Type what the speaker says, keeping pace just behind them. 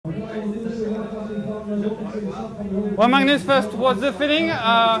Well, Magnus, first, what's the feeling?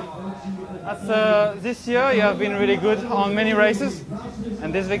 This year you have been really good on many races,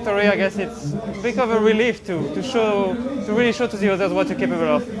 and this victory, I guess it's a bit of a relief to really show to the others what you're capable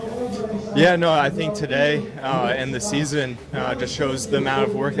of. Yeah, no, I think today and the season just shows the amount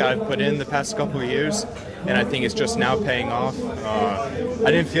of work that I've put in the past couple of years, and I think it's just now paying off. I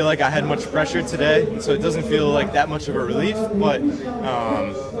didn't feel like I had much pressure today, so it doesn't feel like that much of a relief, but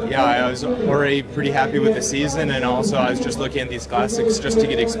yeah, I was already pretty happy with the season, and also I was just looking at these classics just to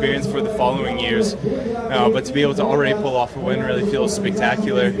get experience for the following years. But to be able to already pull off a win really feels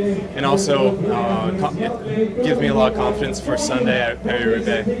spectacular, and also it gives me a lot of confidence for Sunday at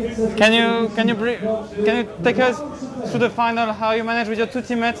Paris-Roubaix. Can you take us through the final, how you managed with your two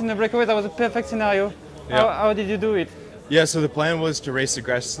teammates in the breakaway? That was a perfect scenario. Yeah. How did you do it? Yeah, so the plan was to race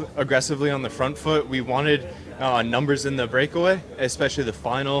aggressively on the front foot. We wanted numbers in the breakaway, especially the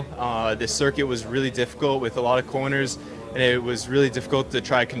final. This circuit was really difficult with a lot of corners, and it was really difficult to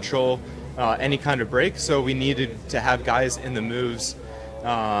try to control any kind of break, so we needed to have guys in the moves.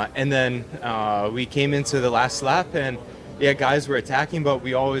 And then we came into the last lap, and yeah, guys were attacking, but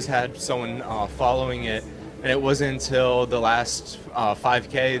we always had someone following it, and it wasn't until the last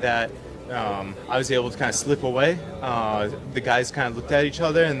 5K that I was able to kind of slip away. The guys kind of looked at each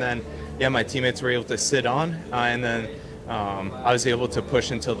other, and then yeah, my teammates were able to sit on, and then I was able to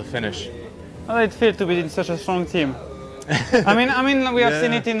push until the finish. How did it feel to be in such a strong team? I mean, we have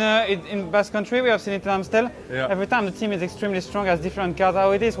seen it in Basque Country, we have seen it in Amstel. Yeah. Every time the team is extremely strong, has different cars.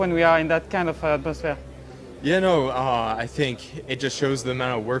 How it is when we are in that kind of atmosphere? Yeah, no, I think it just shows the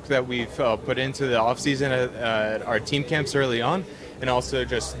amount of work that we've put into the off-season at our team camps early on, and also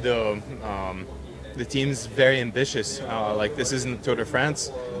just the team's very ambitious. Like, this isn't Tour de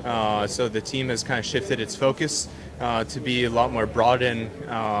France, so the team has kind of shifted its focus to be a lot more broad in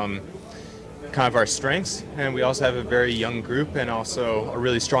kind of our strengths, and we also have a very young group and also a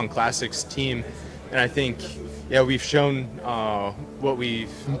really strong classics team. And I think, yeah, we've shown what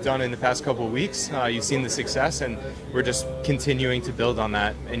we've done in the past couple of weeks. You've seen the success, and we're just continuing to build on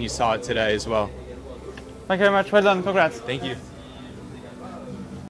that, and you saw it today as well. Thank you very much. Well done. Congrats. Thank you.